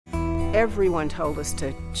Everyone told us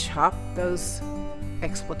to chop those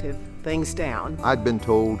expletive things down. I'd been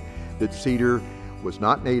told that cedar was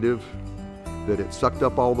not native, that it sucked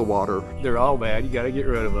up all the water. They're all bad, you gotta get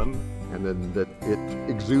rid of them. And then that it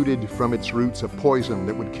exuded from its roots a poison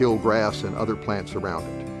that would kill grass and other plants around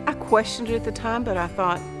it. I questioned it at the time, but I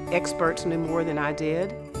thought experts knew more than I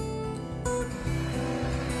did.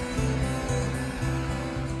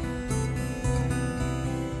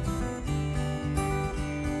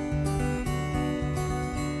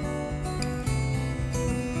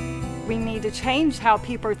 We need to change how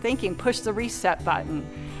people are thinking, push the reset button,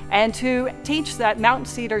 and to teach that mountain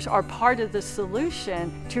cedars are part of the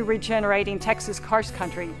solution to regenerating Texas karst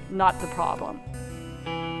country, not the problem.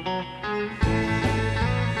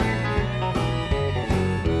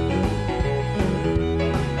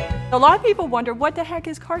 A lot of people wonder, what the heck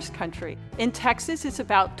is karst country? In Texas, it's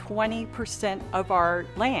about 20% of our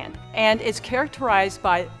land, and it's characterized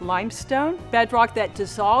by limestone, bedrock that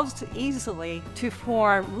dissolves easily to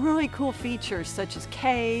form really cool features such as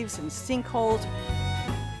caves and sinkholes.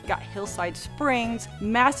 You've got hillside springs,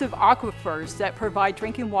 massive aquifers that provide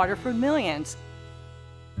drinking water for millions.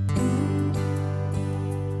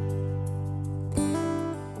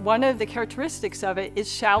 One of the characteristics of it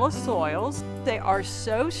is shallow soils. They are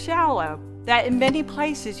so shallow that in many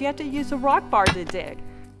places you have to use a rock bar to dig.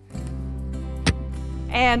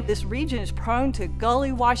 And this region is prone to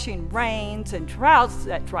gully washing rains and droughts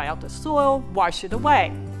that dry out the soil, wash it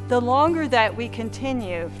away. The longer that we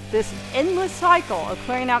continue this endless cycle of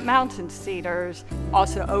clearing out mountain cedars,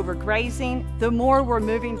 also overgrazing, the more we're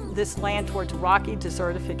moving this land towards rocky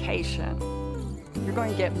desertification. You're going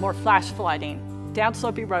to get more flash flooding,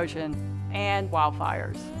 downslope erosion, and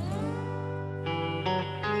wildfires.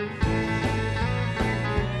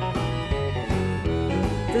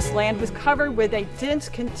 This land was covered with a dense,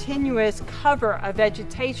 continuous cover of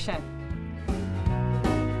vegetation.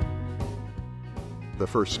 The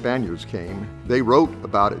first Spaniards came. They wrote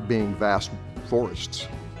about it being vast forests,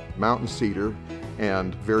 mountain cedar,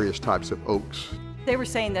 and various types of oaks. They were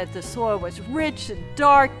saying that the soil was rich and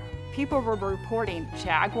dark. People were reporting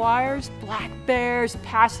jaguars, black bears,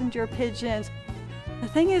 passenger pigeons. The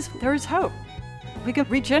thing is, there's hope. We can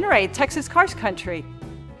regenerate Texas karst country.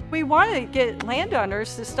 We want to get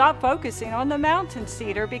landowners to stop focusing on the mountain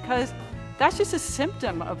cedar because that's just a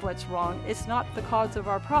symptom of what's wrong. It's not the cause of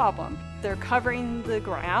our problem. They're covering the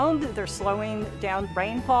ground, they're slowing down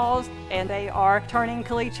rainfalls, and they are turning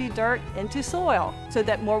caliche dirt into soil so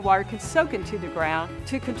that more water can soak into the ground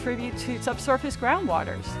to contribute to subsurface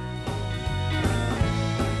groundwaters.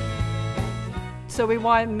 So we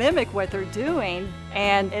want to mimic what they're doing,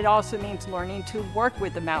 and it also means learning to work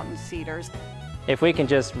with the mountain cedars. If we can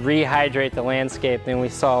just rehydrate the landscape, then we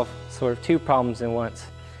solve sort of two problems at once.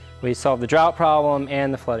 We solve the drought problem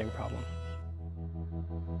and the flooding problem.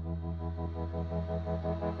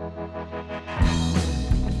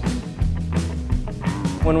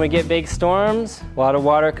 When we get big storms, a lot of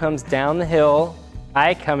water comes down the hill.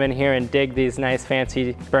 I come in here and dig these nice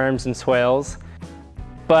fancy berms and swales.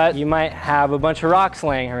 But you might have a bunch of rocks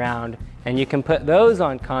laying around, and you can put those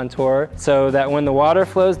on contour so that when the water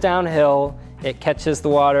flows downhill, it catches the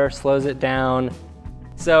water, slows it down.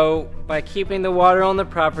 So by keeping the water on the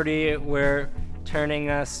property, we're turning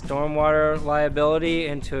a stormwater liability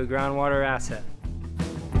into a groundwater asset.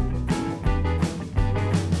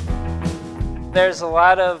 There's a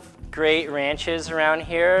lot of great ranches around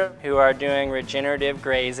here who are doing regenerative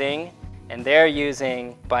grazing, and they're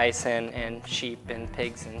using bison and sheep and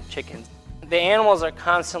pigs and chickens. The animals are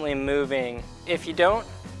constantly moving. If you don't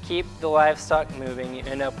keep the livestock moving, you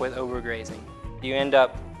end up with overgrazing. You end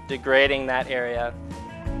up degrading that area.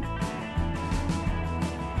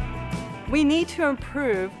 We need to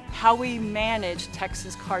improve how we manage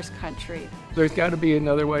Texas karst country. There's got to be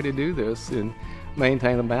another way to do this and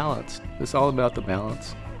maintain a balance. It's all about the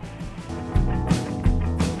balance.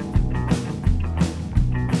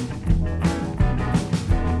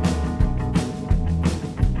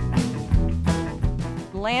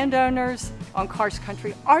 Landowners on karst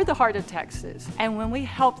country are the heart of Texas, and when we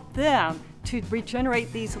help them to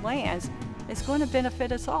regenerate these lands, it's going to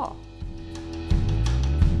benefit us all.